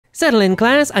Settle in,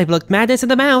 class, I've looked madness in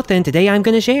the mouth and today I'm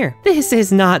gonna share. This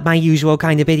is not my usual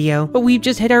kind of video, but we've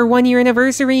just hit our 1-year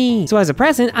anniversary. So as a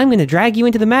present, I'm gonna drag you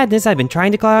into the madness I've been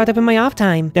trying to claw out of in my off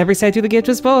time. Never said who the gift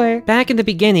was for. Back in the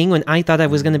beginning, when I thought I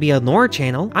was gonna be a lore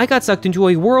channel, I got sucked into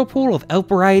a whirlpool of elf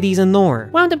varieties and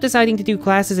lore. Wound up deciding to do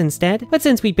classes instead, but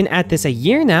since we've been at this a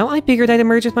year now, I figured I'd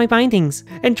emerge with my findings.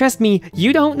 And trust me,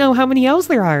 you don't know how many elves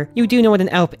there are. You do know what an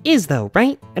elf is though,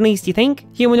 right? At least you think.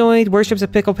 Humanoid, worships a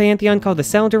pickle pantheon called the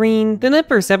Seldarine. They live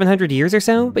for 700 years or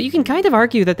so, but you can kind of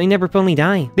argue that they never fully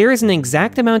die. There is an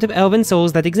exact amount of elven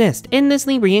souls that exist,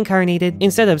 endlessly reincarnated.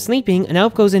 Instead of sleeping, an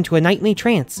elf goes into a nightly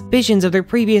trance, visions of their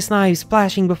previous lives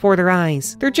flashing before their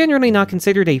eyes. They're generally not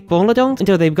considered a full adult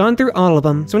until they've gone through all of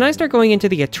them. So when I start going into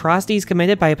the atrocities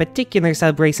committed by a particular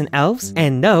subrace in elves,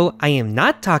 and no, I am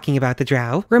not talking about the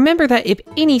Drow, remember that if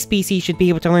any species should be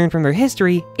able to learn from their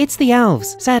history, it's the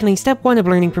elves. Sadly, step 1 of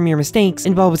learning from your mistakes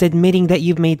involves admitting that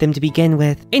you've made them to begin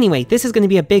with. Anyway, this is going to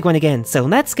be a big one again, so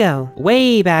let's go.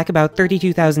 Way back about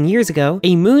 32,000 years ago,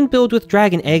 a moon filled with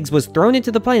dragon eggs was thrown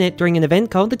into the planet during an event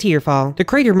called the Tearfall. The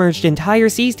crater merged entire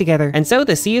seas together, and so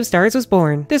the Sea of Stars was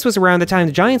born. This was around the time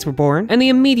the giants were born, and they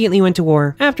immediately went to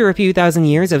war. After a few thousand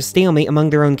years of stalemate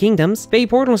among their own kingdoms, Bay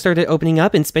portals started opening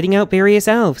up and spitting out various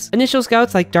elves. Initial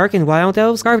scouts like dark and wild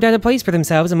elves carved out a place for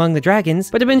themselves among the dragons,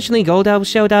 but eventually gold elves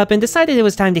showed up and decided it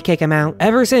was time to kick them out.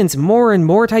 Ever since, more and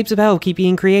more types of elf keep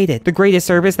being created. The greatest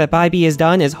service that Bybee has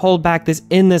done is hold back this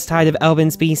endless tide of elven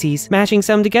species, mashing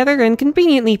some together and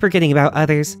conveniently forgetting about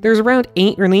others. There's around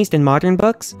 8 released in modern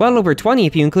books, well over 20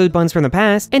 if you include ones from the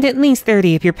past, and at least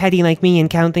 30 if you're petty like me and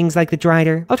count things like the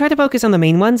Drider. I'll try to focus on the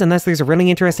main ones unless there's a really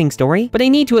interesting story, but I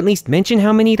need to at least mention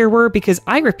how many there were because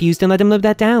I refuse to let them live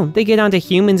that down. They get onto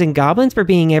humans and goblins for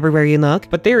being everywhere you look,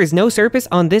 but there is no surface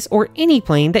on this or any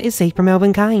plane that is safe from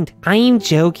elven kind. I'm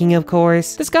joking, of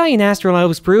course. The sky and astral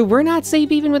elves prove we're not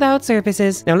safe even without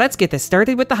surfaces. Now let's get this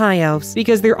started with the high elves,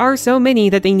 because there are so many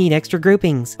that they need extra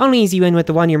groupings. I'll ease you in with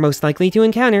the one you're most likely to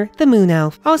encounter, the moon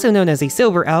elf. Also known as a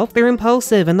silver elf, they're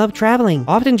impulsive and love traveling,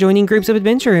 often joining groups of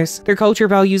adventurers. Their culture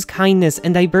values kindness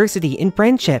and diversity in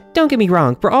friendship. Don't get me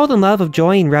wrong, for all the love of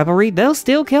joy and revelry, they'll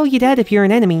still kill you dead if you're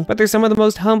an enemy, but they're some of the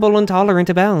most humble and tolerant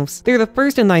of elves. They're the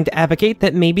first in line to advocate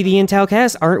that maybe the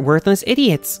Intel-Kes aren't worthless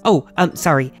idiots.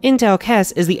 Sorry.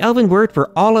 Intel-Kes is the elven word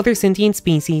for all other sentient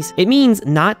species. It means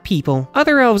not people.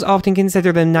 Other elves often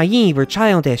consider them naive or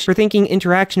childish for thinking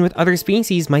interaction with other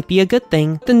species might be a good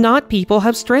thing. The not people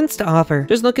have strengths to offer.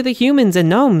 Just look at the humans and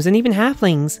gnomes and even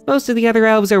halflings. Most of the other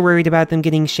elves are worried about them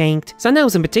getting shanked. Sun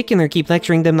elves in particular keep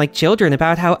lecturing them like children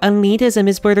about how elitism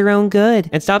is for their own good.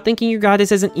 And stop thinking your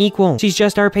goddess isn't equal. She's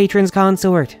just our patron's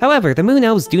consort. However, the moon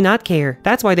elves do not care.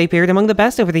 That's why they fared among the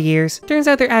best over the years. Turns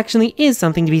out there actually is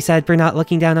something to be said for not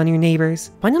looking down on your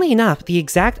neighbors. Funnily enough, the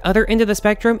exact other end of the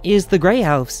spectrum is the gray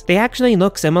elves. They actually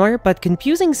look similar, but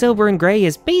confusing silver and gray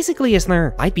is basically a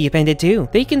slur. I'd be offended too.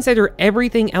 They consider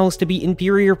everything else to be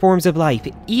inferior forms of life,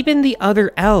 even the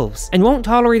other elves, and won't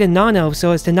tolerate a non-elf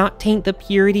so as to not taint the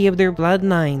purity of their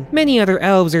bloodline. Many other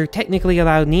elves are technically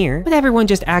allowed near, but everyone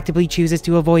just actively chooses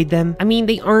to avoid them. I mean,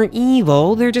 they aren't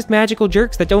evil, they're just magical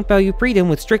jerks that don't value freedom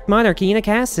with strict monarchy and a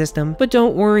caste system. But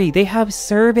don't worry, they have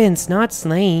servants, not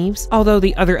slaves. Although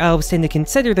the other elves tend to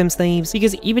consider them slaves,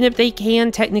 because even if they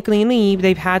can technically leave,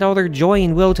 they've had all their joy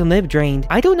and will to live drained.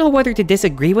 I don't know whether to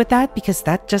disagree with that because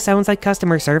that just sounds like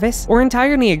customer service, or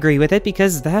entirely agree with it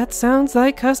because that sounds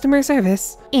like customer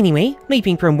service. Anyway,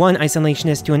 leaping from one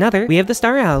isolationist to another, we have the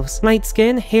star elves. Light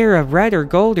skin, hair of red or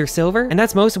gold or silver, and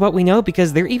that's most of what we know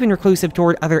because they're even reclusive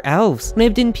toward other elves.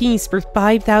 Lived in peace for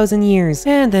 5,000 years,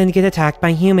 and then get attacked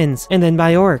by humans, and then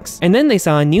by orcs. And then they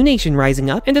saw a new nation rising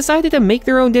up and decided to make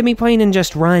their own demiplane and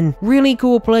just run. Really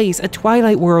cool place, a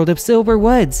twilight world of silver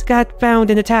woods. Got found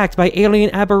and attacked by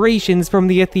alien aberrations from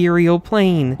the ethereal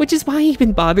plane. Which is why I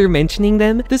even bother mentioning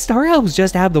them. The star elves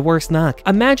just have the worst luck.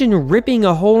 Imagine ripping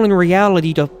a hole in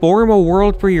reality to form a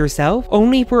world for yourself,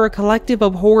 only for a collective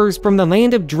of horrors from the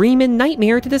land of dream and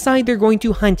nightmare to decide they're going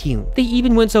to hunt you. They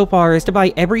even went so far as to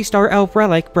buy every star elf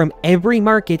relic from every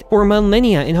market for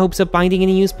millennia in hopes of finding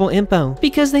any useful info,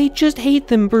 because they just hate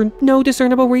them for no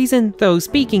discernible reason. Though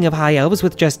speaking of high elves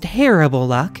with just terrible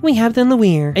luck, we have the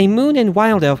Llewyrr, a moon and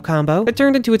wild elf combo that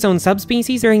turned into its own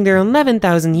subspecies during their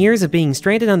 11,000 years of being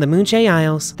stranded on the Moonshae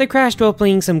Isles. They crashed while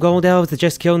fleeing some gold elves that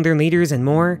just killed their leaders and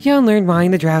more. You'll learn why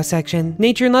in the Drow section.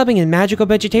 Nature-loving and magical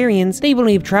vegetarians, they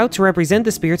believe trouts represent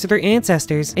the spirits of their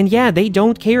ancestors. And yeah, they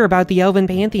don't care about the elven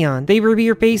pantheon. They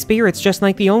revere fae spirits just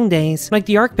like the old days. Like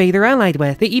the Archfey they're allied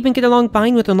with. They even get along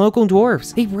fine with the local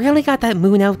dwarves. They really got that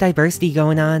moon elf diversity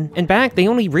going on. In fact, they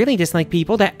only really dislike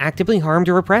people that actively harm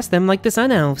or oppress them like the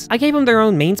sun elves. I gave them their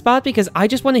own main spot because I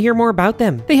just want to hear more about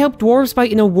them. They help help dwarves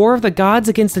fight in a war of the gods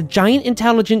against a giant,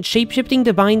 intelligent, shape-shifting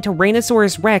divine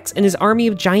Tyrannosaurus Rex and his army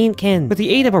of giant kin, with the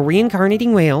aid of a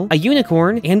reincarnating whale, a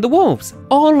unicorn, and the wolves.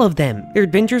 All of them. Their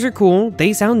adventures are cool,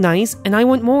 they sound nice, and I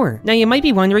want more. Now you might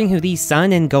be wondering who these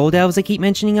Sun and Gold Elves I keep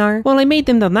mentioning are. Well, I made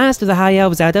them the last of the High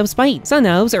Elves out of spite. Sun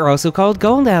Elves are also called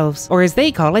Gold Elves, or as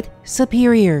they call it,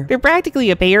 superior. They're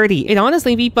practically a parody. It'd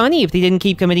honestly be funny if they didn't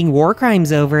keep committing war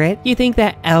crimes over it. You think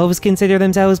that Elves consider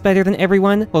themselves better than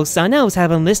everyone? Well, Sun Elves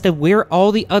have a list of where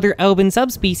all the other Elven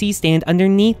subspecies stand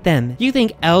underneath them. You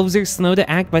think Elves are slow to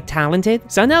act but talented?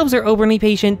 Sun Elves are overly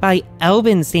patient by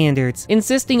Elven standards,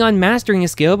 insisting on mastering a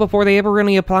skill before they ever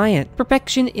really apply it.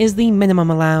 Perfection is the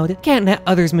minimum allowed. Can't let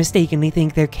others mistakenly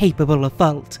think they're capable of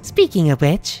fault. Speaking of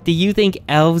which, do you think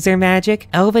Elves are magic?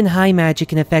 Elven high magic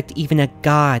can affect even a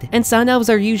god, and Sun Elves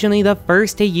are usually the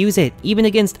first to use it, even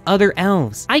against other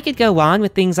elves. I could go on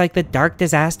with things like the Dark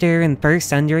Disaster and First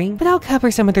Sundering, but I'll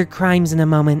cover some of their crimes in a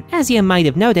moment. As you might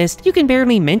have noticed, you can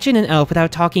barely mention an elf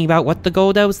without talking about what the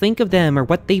Gold Elves think of them or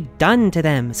what they've done to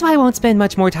them, so I won't spend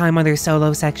much more time on their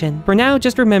solo section. For now,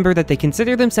 just remember that they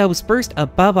consider themselves first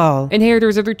above all,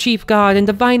 inheritors of their chief god and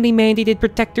divinely mandated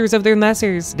protectors of their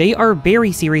lessers. They are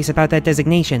very serious about that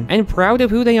designation, and proud of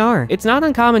who they are. It's not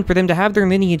uncommon for them to have their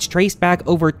lineage traced back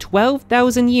over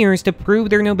 12,000 years to prove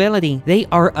their nobility. They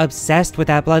are obsessed with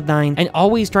that bloodline, and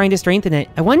always trying to strengthen it.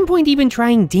 At one point even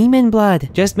trying demon blood.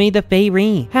 Just made the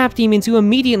Fae-Ree, half-demons who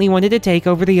immediately wanted to take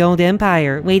over the old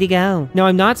empire. Way to go. Now,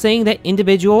 I'm not saying that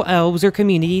individual elves or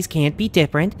communities can't be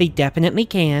different. They definitely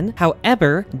can.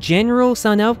 However, general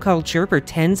Sun Elf culture for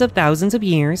tens of thousands of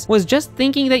years was just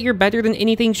thinking that you're better than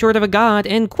anything short of a god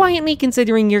and quietly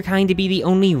considering your kind to be the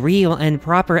only real and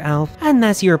proper elf,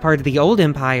 unless you're a part of the old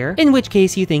empire, in which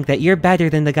case you think that you're better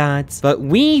than the gods. But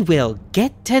we will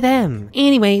get to them.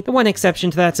 Anyway, the one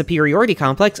exception to that superiority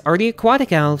complex are the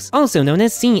aquatic elves, also known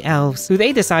as sea elves, who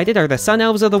they decided are the Sun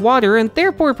Elves of the water and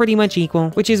therefore pretty much equal,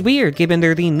 which is weird given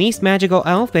they're the least magical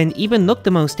elf and even look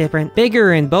the most different.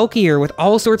 Bigger and bulkier with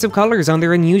all sorts of colors on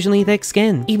their unusually thick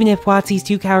skin, even if Watsy's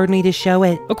too cowardly to show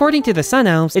it. According to the Sun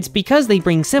Elves, it's because they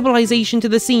bring civilization to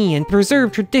the sea and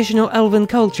preserve traditional elven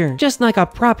culture, just like a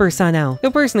proper Sun Elf.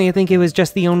 Though personally I think it was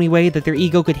just the only way that their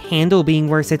ego could handle being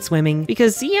worse at swimming,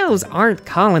 because sea elves aren't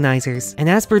colonizers. And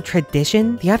as for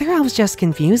tradition, the other elves just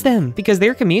confuse them, because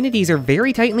their communities are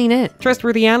very tightly knit.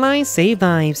 Trustworthy allies save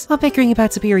lives, while bickering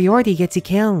about superiority gets you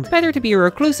killed. Better to be a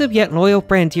reclusive yet loyal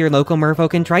friend to your local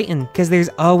merfolk and Triton, because there's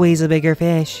always a bigger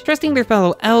fish. Trusting their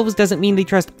fellow elves doesn't mean they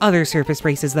trust other surface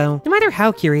races though, no matter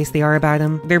how curious they are about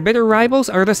them. Their bitter rivals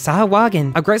are the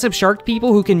Sahuagin, aggressive shark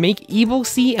people who can make evil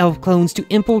sea elf clones to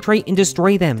infiltrate and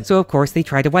destroy them. So of course they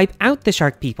try to wipe out the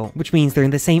shark people, which means they're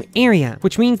in the same area,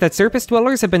 which means that surface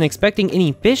dwellers have been expecting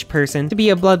any fish person to be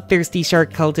a bloodthirsty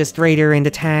shark cultist raider and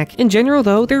attack. In general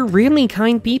though, they're really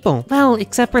kind people. Well,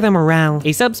 except for the morale,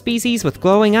 a subspecies with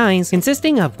glowing eyes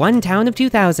consisting of one town of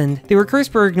 2,000. They were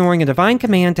cursed for ignoring a divine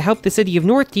command to help the city of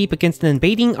Northkeep against an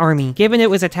invading army. Given it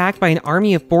was attacked by an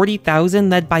army of 40,000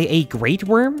 led by a great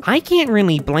worm, I can't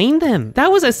really blame them.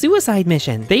 That was a suicide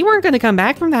mission. They weren't gonna come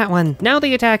back from that one. Now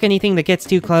they attack anything that gets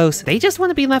too close. They just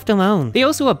want to be left alone. They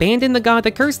also abandoned the god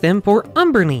that cursed them for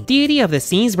Umberly, deity of the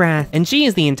sea's wrath, and she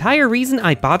is the entire reason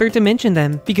I bothered to mention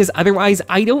them, because otherwise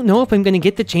I don't know if I'm gonna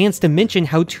get the chance to mention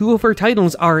how two of her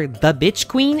titles are the Bitch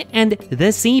Queen and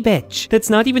the Sea Bitch. That's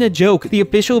not even a joke. The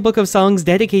official book of songs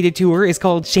dedicated to her is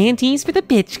called Shanties for the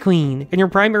Bitch Queen, and her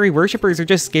primary worshippers are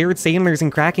just scared sailors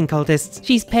and Kraken cultists.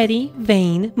 She's petty,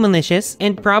 vain, malicious,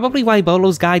 and probably why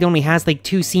Bolo's guide only has like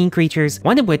 2 sea creatures,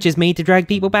 one of which is made to drag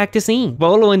people back to sea.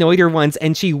 Bolo annoyed her once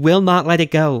and she will not let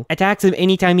it go. Attacks him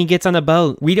anytime he gets on a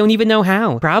boat. We don't even know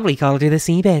how. Probably called her the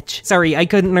Sea Bitch. Sorry, I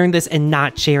couldn't learn this and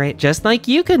not share it, just like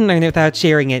you couldn't learn it without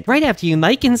sharing it right after you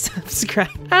like and subscribe.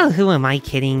 Oh, who am I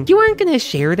kidding? You aren't gonna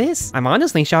share this? I'm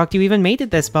honestly shocked you even made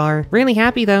it this far. Really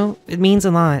happy though. It means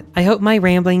a lot. I hope my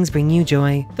ramblings bring you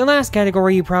joy. The last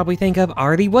category you probably think of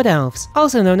are the Wood Elves,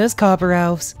 also known as Copper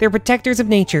Elves. They're protectors of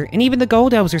nature, and even the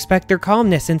Gold Elves respect their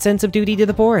calmness and sense of duty to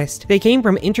the forest. They came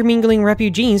from intermingling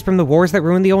refugees from the wars that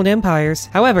ruined the old empires.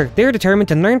 However, they're determined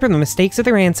to learn from the mistakes of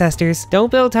their ancestors.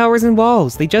 Don't build towers and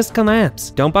walls, they just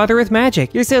collapse. Don't bother with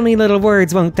magic. Your silly little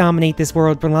words won't dominate this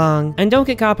world for long. And don't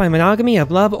get caught by monogamy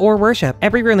of love or worship.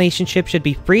 Every relationship should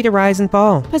be free to rise and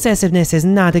fall. Possessiveness is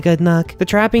not a good look. The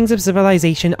trappings of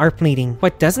civilization are fleeting.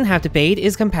 What doesn't have to fade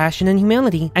is compassion and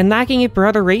humility, and lacking it for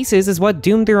other races is what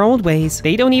doomed their old ways.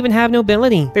 They don't even have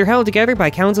nobility. They're held together by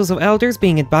councils of elders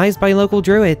being advised by local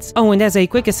druids. Oh, and as a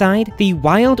quick aside, the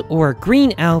wild or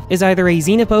green elf is either a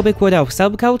xenophobic wood elf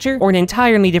subculture or an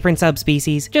entirely different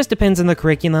subspecies. Just depends on the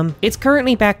curriculum. It's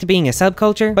currently back to being a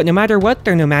subculture, but no matter what,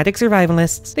 they're nomadic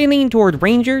survivalists. class. They lean toward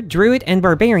ranger, druid, and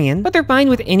barbarian, but they're fine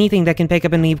with anything that can pick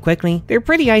up and leave quickly. They're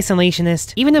pretty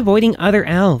isolationist, even avoiding other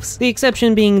elves, the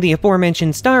exception being the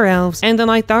aforementioned star elves and the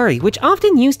Lythari, which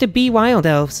often used to be wild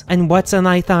elves. And what's a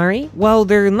Lythari? Well,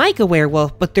 they're like a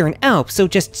werewolf, but they're an elf, so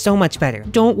just so much better.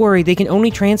 Don't worry, they can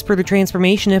only transfer the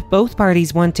transformation if both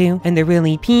parties want to, and they're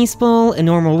really peaceful, and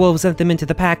normal wolves let them into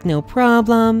the pack no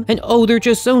problem. And oh, they're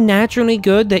just so naturally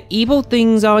good that evil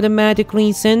things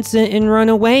automatically sense it and run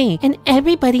away, and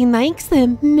everybody likes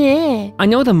them. Meh. I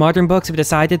know the modern books have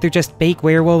decided they're just fake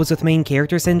werewolves with main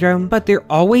character syndrome, but they're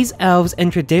always elves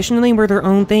and traditionally were their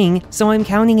own thing, so I'm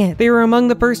counting it. They were among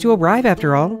the first to arrive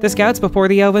after all, the scouts before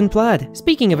the elven flood.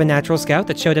 Speaking of a natural scout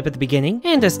that showed up at the beginning,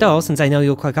 and a stall since I know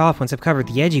you'll click off once I've covered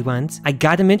the edgy ones, I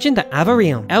gotta mention the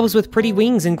Avariel, elves with pretty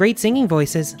wings and great singing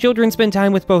voices. Children spend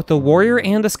time with both the warrior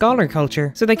and the scholar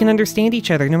culture, so they can understand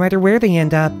each other no matter where they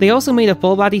end up. They also made a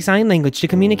full body sign language to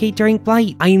communicate during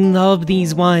flight. I love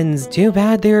these ones. Too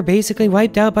bad they were basically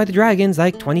wiped out by the dragons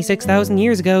like 26,000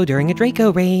 years ago during a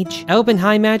Draco rage. Elven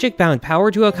high magic bound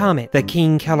power to a comet, the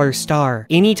King Killer Star.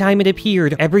 Anytime it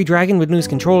appeared, every dragon would lose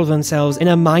control of themselves in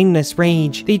a mindless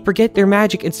rage. They'd forget their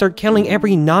magic and start killing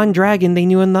every non-dragon they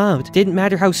knew and loved. Didn't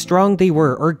matter how strong they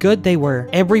were or good they were.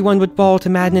 Everyone would fall to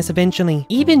madness eventually.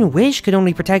 Even Wish could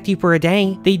only protect you for a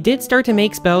day. They did start to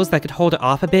make spells that could hold it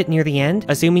off a bit near the end,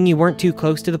 assuming you weren't too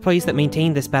close to the place that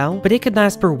maintained the spell, but it could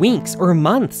last for weeks or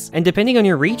months, and depending on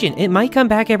your region, it might come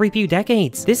back every few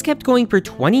decades. This kept going for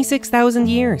 26,000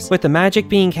 years, with the magic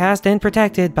being cast and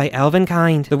protected by elven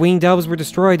kind. The winged elves were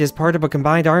destroyed as part of a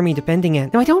combined army defending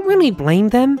it. Now, I don't really blame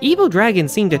them. Evil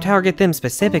dragons seemed to target them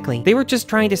specifically. They were just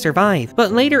trying to survive,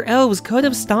 but later elves could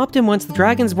have stopped them once the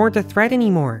dragons weren't a threat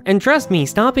anymore. And trust me,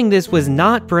 stopping this was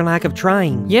not for lack of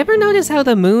trying. You ever notice how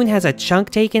the moon has a chunk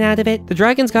taken out of it? The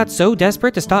dragons got so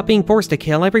desperate to stop being forced to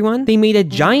kill everyone, they made a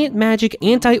giant magic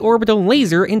anti-orbital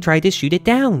laser and tried to shoot it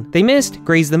down. They missed,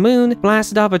 grazed the moon,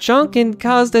 blasted off a chunk, and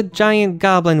caused a giant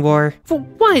goblin war. For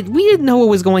what? We didn't know what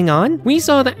was going on. We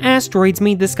saw the asteroids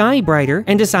made the sky brighter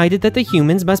and decided that the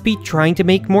humans must be trying to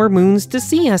make more moons to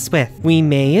see us with. We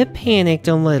may have panicked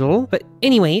a little, but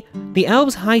anyway, the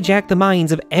elves hijacked the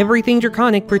minds of everything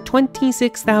draconic for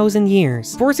 26,000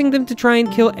 years, forcing them to try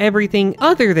and kill everything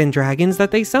other than dragons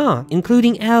that they saw,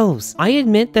 including elves. I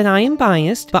admit that I am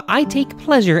biased, but I take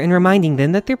pleasure in reminding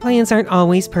them that their plans aren't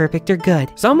always perfect or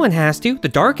good. Someone has to. The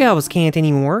dark elves can't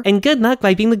anymore, and good luck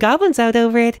wiping the goblins out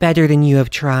over it. Better than you have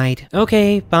tried.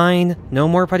 Okay, fine. No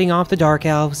more putting off the dark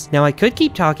elves. Now I could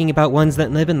keep talking about ones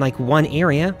that live in like one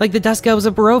area, like the dusk elves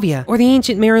of Barovia, or the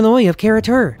ancient Mariloi of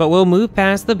Karatur, but we'll move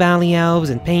past the valley elves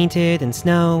and painted and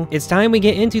snow. It's time we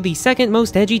get into the second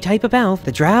most edgy type of elf,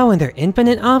 the Drow and their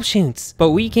infinite offshoots.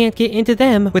 But we can't get into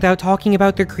them without talking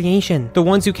about their creation, the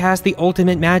ones who cast the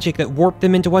ultimate magic that warped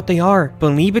them into what they are.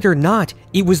 Believe it or not,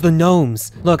 it was the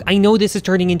gnomes. Look, I know this is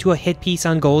turning into a hit piece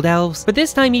on gold elves, but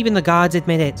this time even the gods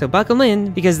admit it, so buckle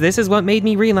in, because this is what made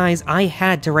me realize I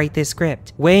had to write this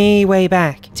script. Way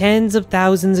back, tens of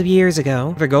thousands of years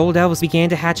ago, the gold elves began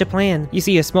to hatch a plan. You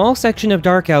see, a small section of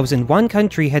dark elves in one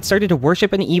country had started to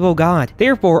worship an evil god.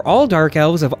 Therefore, all dark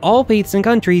elves of all faiths and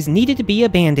countries needed to be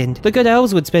abandoned. The good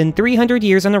elves would spend 300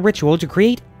 years on a ritual to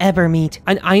create Evermeet,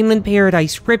 an island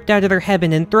paradise ripped out of their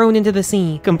heaven and thrown into the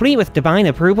sea, complete with divine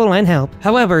approval and help.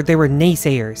 However, there were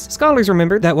naysayers. Scholars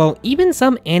remembered that while even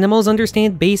some animals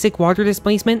understand basic water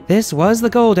displacement, this was the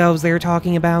gold elves they were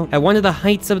talking about, at one of the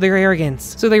heights of their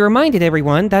arrogance. So they reminded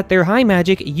everyone that their high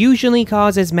magic usually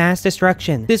causes mass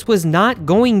destruction. This was not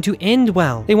going to end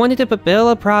well. They wanted to fulfill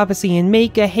a prophecy and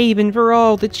make a haven for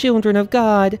all the children of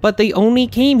God, but they only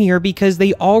came here because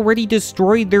they already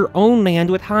destroyed their own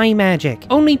land with high magic.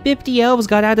 Only 50 elves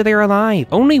got out of there alive,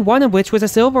 only one of which was a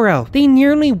silver elf. They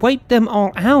nearly wiped them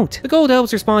all out. The gold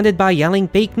elves responded by yelling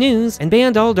fake news and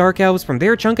banned all dark elves from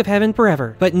their chunk of heaven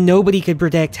forever. But nobody could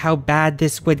predict how bad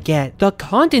this would get. The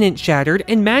continent shattered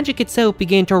and magic itself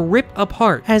began to rip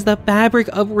apart as the fabric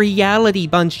of reality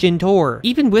bunched and tore.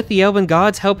 Even with the elven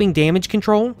gods helping damage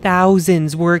control,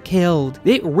 thousands were killed.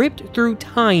 It ripped through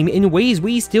time in ways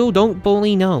we still don't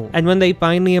fully know. And when they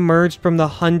finally emerged from the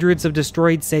hundreds of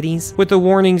destroyed cities, with the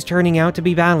warnings turning out to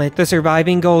be valid, the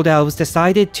surviving gold elves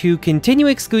decided to continue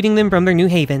excluding them from their new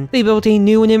haven. They built a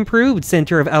new and improved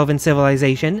center of elven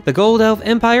civilization, the Gold Elf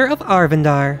Empire of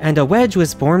Arvindar, and a wedge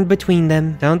was formed between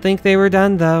them. Don't think they were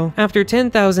done though. After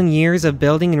 10,000 years of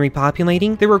building and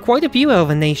repopulating, there were quite a few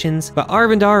elven nations, but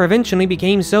Arvindar eventually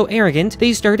became so arrogant,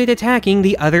 they started attacking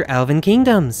the other elven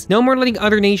kingdoms. No more letting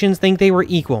other nations think they were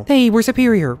equal. They were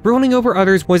superior. Ruling over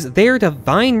others was their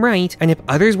divine right, and if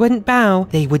others wouldn't bow,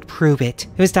 they would prove it.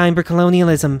 It was time for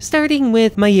colonialism, starting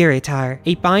with Llewyrr,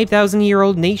 a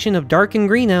 5,000-year-old nation of dark and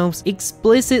green elves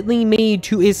explicitly made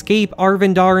to escape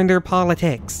Arvindar in their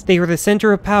politics. They were the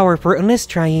center of power for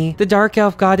Lythari, the dark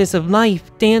elf goddess of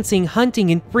life, dancing,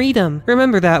 hunting, and freedom.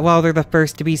 Remember that while they're the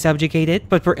first to be subjugated.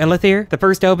 But for Elithir, the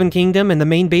first elven kingdom and the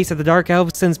main base of the dark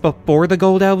elves since before the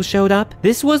gold elves showed up,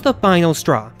 this was the final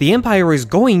straw. The empire was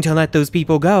going to let those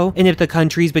people go, and if the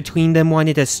countries between them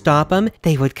wanted to stop them,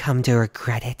 they would come to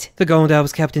regret it. The gold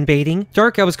elves kept invading.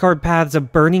 Dark elves carved paths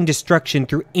of burning destruction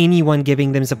through anyone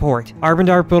giving them support.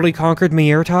 Arvindar fully conquered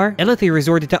Llewyrr. Elithir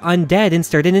resorted to undead and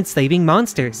started enslaving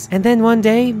monsters. And then one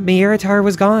day, Llewyrr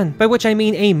was gone. By which I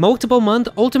mean a multiple-month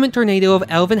ultimate tornado of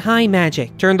elven high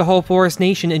magic turned the whole forest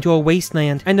nation into a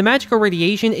wasteland, and the magical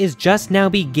radiation is just now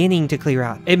beginning to clear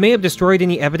up. It may have destroyed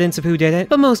any evidence of who did it,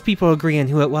 but most people agree on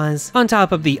who it was. On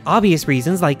top of the obvious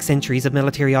reasons like centuries of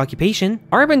military occupation,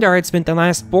 Arvindar had spent the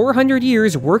last 400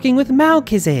 years working with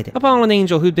Malkazid, a fallen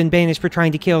angel who'd been banished for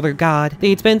trying to kill their god. They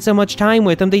had spent so much time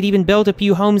with him they'd even built a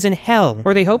few homes in hell,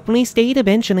 where they hopefully stayed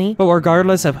eventually. But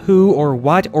regardless of who or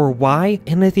what or why,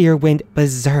 Elithir went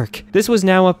berserk. This was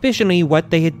now officially what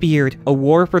they had feared, a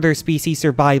war for their species'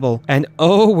 survival. And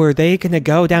oh, were they gonna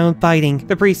go down fighting.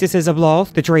 The priestesses of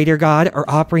Lolth, the traitor god, are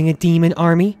offering a demon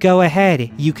army. Go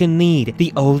ahead, you can lead.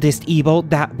 The oldest evil,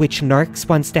 that which lurks,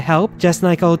 wants to help. Just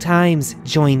like old times,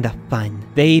 join the fun.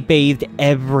 They bathed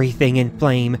everything in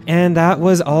flame, and that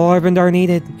was all Arvindar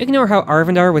needed. Ignore how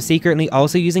Arvindar was secretly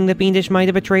also using the fiendish might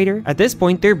of a traitor. At this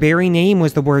point, their very name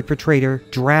was the word for traitor,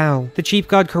 Drow. The chief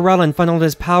god Corellin funneled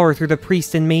his power through the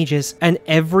priests and mages, and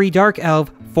every dark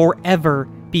elf forever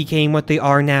became what they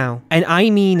are now. And I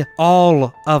mean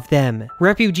all of them.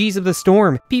 Refugees of the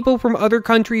storm, people from other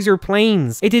countries or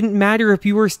planes. It didn't matter if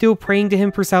you were still praying to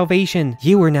him for salvation.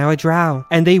 You were now a Drow.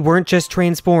 And they weren't just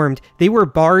transformed, they were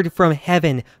barred from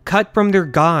heaven, cut from their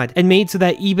god, and made so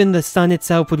that even the sun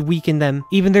itself would weaken them.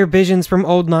 Even their visions from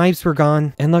old lives were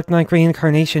gone, and looked like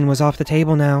reincarnation was off the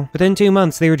table now. Within 2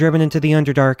 months, they were driven into the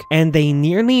Underdark, and they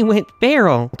nearly went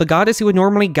feral. The goddess who would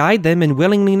normally guide them and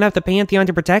willingly left the Pantheon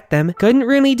to protect them couldn't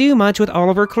really do much with all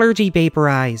of her clergy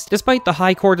vaporized. Despite the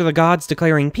High Court of the Gods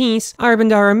declaring peace,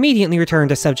 Arvindar immediately returned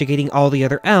to subjugating all the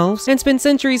other elves, and spent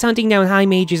centuries hunting down high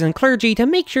mages and clergy to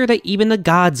make sure that even the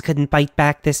gods couldn't fight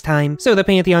back this time. So the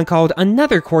Pantheon called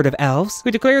another court of elves, who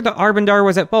declared that Arvindar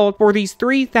was at fault for these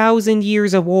 3,000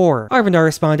 years of war. Arvindar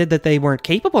responded that they weren't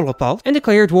capable of fault, and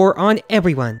declared war on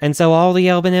everyone, and so all the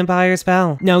elven empires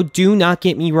fell. Now do not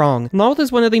get me wrong, Lolth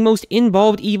is one of the most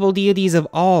involved evil deities of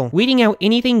all, weeding out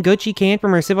anything good she can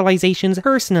from her civilizations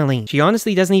personally. She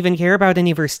honestly doesn't even care about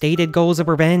any of her stated goals of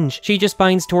revenge. She just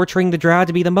finds torturing the Drow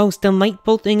to be the most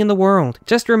delightful thing in the world.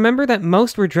 Just remember that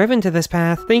most were driven to this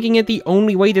path, thinking it the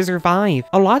only way to survive.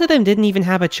 A lot of them didn't even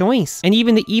have a choice, and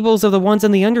even the evils of the ones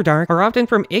in the Underdark are often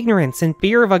from ignorance and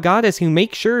fear of a goddess who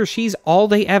makes sure she's all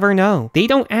they ever know. They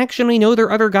don't actually know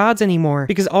their other gods anymore,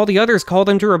 because all the others call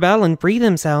them to rebel and free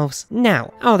themselves.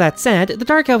 Now, all that said, the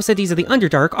Dark Elf cities of the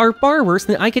Underdark are far worse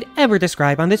than I could ever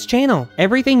describe on this channel.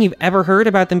 Everything you've ever heard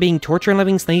about them being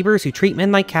torture-loving slavers who treat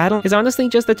men like cattle is honestly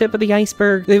just the tip of the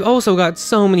iceberg. They've also got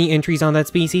so many entries on that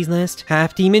species list.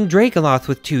 Half-demon Dracoloth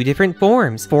with 2 different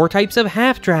forms, 4 types of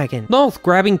half-dragon, Lolth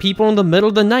grabbing people in the middle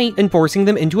of the night and forcing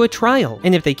them into a trial,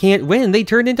 and if they can't win, they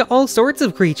turn into all sorts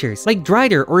of creatures, like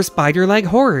Drider or Spider-Leg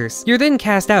horrors. You're then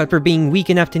cast out for being weak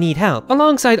enough to need help,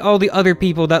 alongside all the other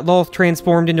people that Lolth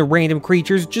transformed into random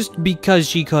creatures just because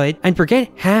she could. And forget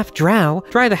half-drow,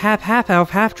 try the half-elf,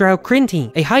 half-drow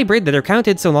Crinty, a hybrid that are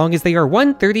counted so long as they are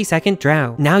 1/32nd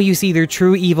drow. Now you see their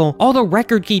true evil, all the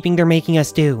record keeping they're making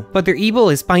us do. But their evil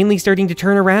is finally starting to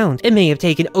turn around. It may have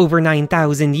taken over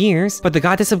 9,000 years, but the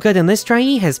goddess of good in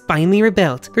Lythari has finally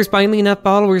rebuilt. There's finally enough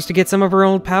followers to get some of her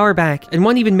old power back, and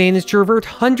one even managed to revert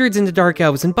hundreds into dark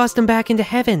elves and bust them back into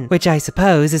heaven, which I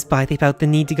suppose is why they felt the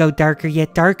need to go darker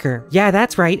yet darker. Yeah,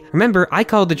 that's right. Remember, I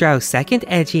called the drow second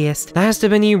edgiest. Last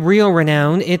of any real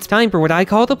renown, it's time for what I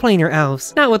call the planar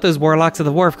elves. Not what those warlocks of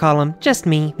the wharf call them, just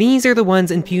me. These are the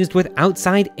ones infused with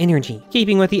outside energy.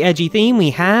 Keeping with the edgy theme, we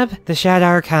have the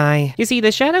Shadar Kai. You see,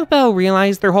 the Shadow Bell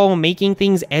realized their whole making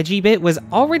things edgy bit was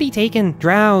already taken.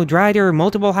 Drow, Drider,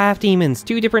 multiple half-demons,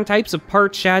 2 different types of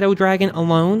part shadow dragon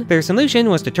alone. Their solution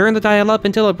was to turn the dial up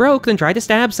until it broke, then try to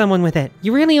stab someone with it.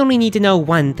 You really only need to know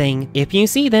one thing. If you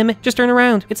see them, just turn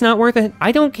around. It's not worth it.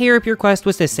 I don't care if your quest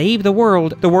was to save the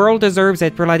world deserves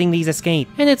it for letting these escape.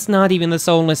 And it's not even the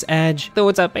soulless edge, though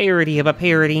it's a very purity of a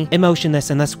parody.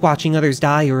 Emotionless unless watching others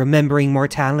die or remembering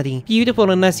mortality. Beautiful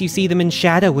unless you see them in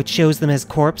shadow, which shows them as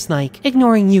corpse-like.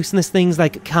 Ignoring useless things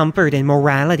like comfort and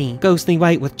morality. Ghostly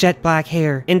white with jet black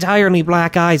hair. Entirely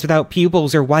black eyes without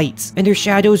pupils or whites. And their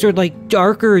shadows are like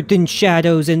darker than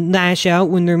shadows and lash out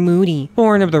when they're moody.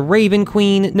 Born of the Raven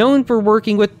Queen, known for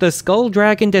working with the Skull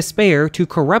Dragon Despair to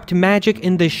corrupt magic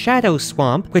in the Shadow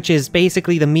Swamp, which is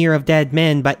basically the Mirror of Dead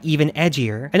Men but even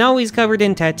edgier. And always covered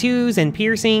in tattoos and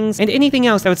piercings and anything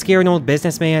else that would scare an old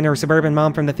businessman or suburban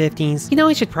mom from the 50s. You know,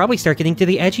 I should probably start getting to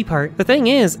the edgy part. The thing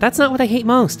is, that's not what I hate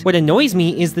most. What annoys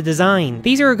me is the design.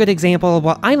 These are a good example of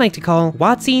what I like to call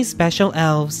WotC's special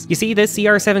elves. You see this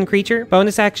CR7 creature?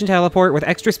 Bonus action teleport with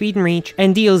extra speed and reach,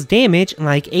 and deals damage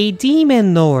like a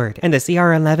demon lord. And the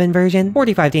CR11 version,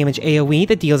 45 damage AoE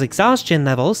that deals exhaustion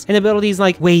levels, and abilities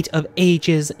like Weight of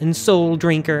Ages and Soul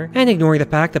Drinker. And ignoring the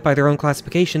fact that by their own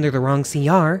classification they're the wrong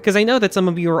CR, because I know that some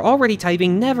of you are already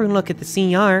typing never look at the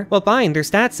CR. Well fine, their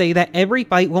stats say that every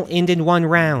fight will end in 1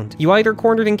 round. You either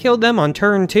cornered and killed them on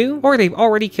turn 2, or they've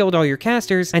already killed all your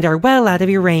casters and are well out of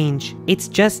your range. It's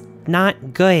just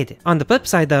not good. On the flip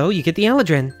side though, you get the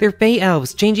Eladrin. They're Fey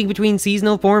elves, changing between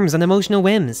seasonal forms and emotional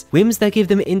whims. Whims that give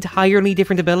them entirely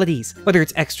different abilities. Whether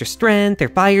it's extra strength, their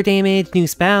fire damage, new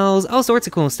spells, all sorts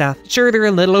of cool stuff. Sure, they're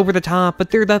a little over the top,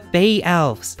 but they're the Fey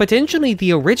elves. Potentially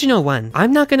the original one.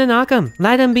 I'm not gonna knock them.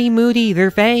 Let them be moody, they're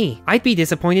Fey. I'd be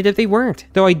disappointed if they weren't.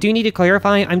 Though I do need to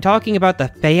clarify, I'm talking about the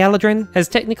Fey Eladrin, as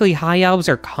technically high elves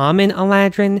are common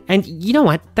Eladrin, and you know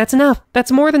what? That's enough.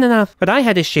 That's more than enough. But I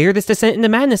had to share this descent into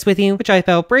madness with you, which I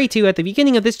fell prey to at the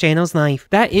beginning of this channel's life.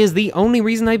 That is the only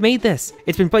reason I've made this.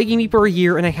 It's been plaguing me for a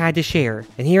year and I had to share.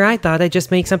 And here I thought I'd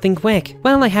just make something quick.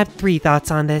 Well, I have 3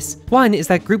 thoughts on this. One is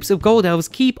that groups of gold elves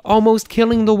keep almost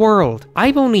killing the world.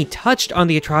 I've only touched on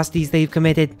the atrocities they've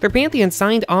committed. Their pantheon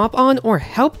signed off on or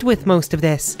helped with most of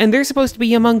this. And they're supposed to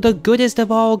be among the goodest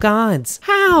of all gods.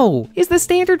 How? Is the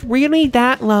standard really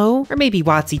that low? Or maybe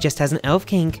WotC just has an elf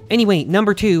kink. Anyway,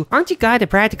 number 2, aren't you glad it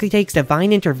practically takes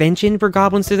divine intervention for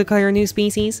goblins to declare a new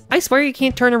species? I swear you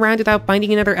can't turn around without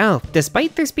finding another elf,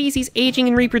 despite their species aging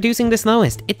and reproducing the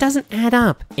slowest. It doesn't add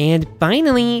up. And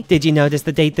finally, did you notice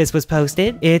the date this was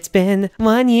posted? It's been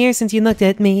 1 year since you looked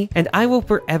at me, and I will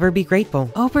forever be grateful.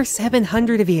 Over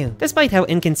 700 of you. Despite how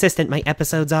inconsistent my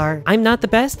episodes are, I'm not the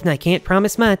best and I can't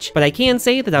promise much, but I can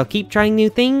say that I'll keep trying new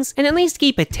things and at least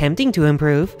keep attempting to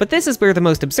improve. But this is where the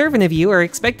most observant of you are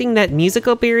expecting that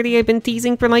musical parody I've been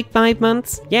teasing for like 5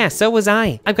 months. Yeah, so was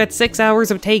I. I've got 6 hours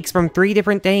of takes from 3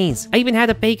 different days. I even had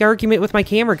a fake argument with my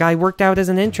camera guy worked out as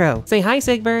an intro. Say hi,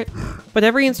 Sigbert. But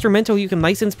every instrumental you can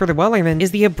license for the Llewyrr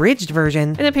is the abridged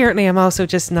version, and apparently I'm also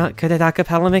just not good at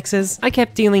acapella mixes. I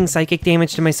kept dealing psychic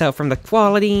damage to myself from the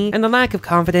quality, and the lack of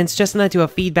confidence just led to a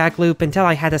feedback loop until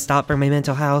I had to stop for my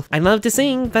mental health. I love to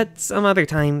sing, but some other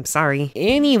time, sorry.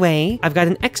 Anyway, I've got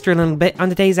an extra little bit on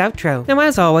today's outro. Now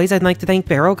as always, I'd like to thank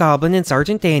Barrel Goblin and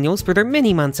Sergeant Daniels for their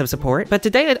many months of support, but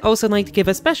today I'd also like to give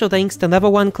a special thanks to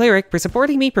Level 1 Cleric for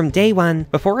supporting me from day 1,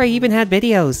 before I even had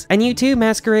videos. And you too,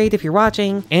 Masquerade, if you're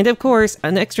watching. And of course,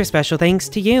 an extra special thanks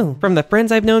to you. From the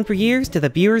friends I've known for years to the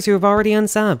viewers who have already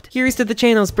unsubbed. Here's to the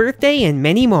channel's birthday and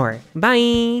many more.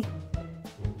 Bye!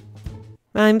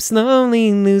 I'm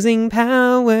slowly losing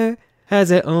power.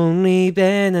 Has it only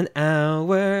been an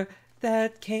hour?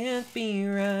 That can't be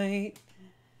right.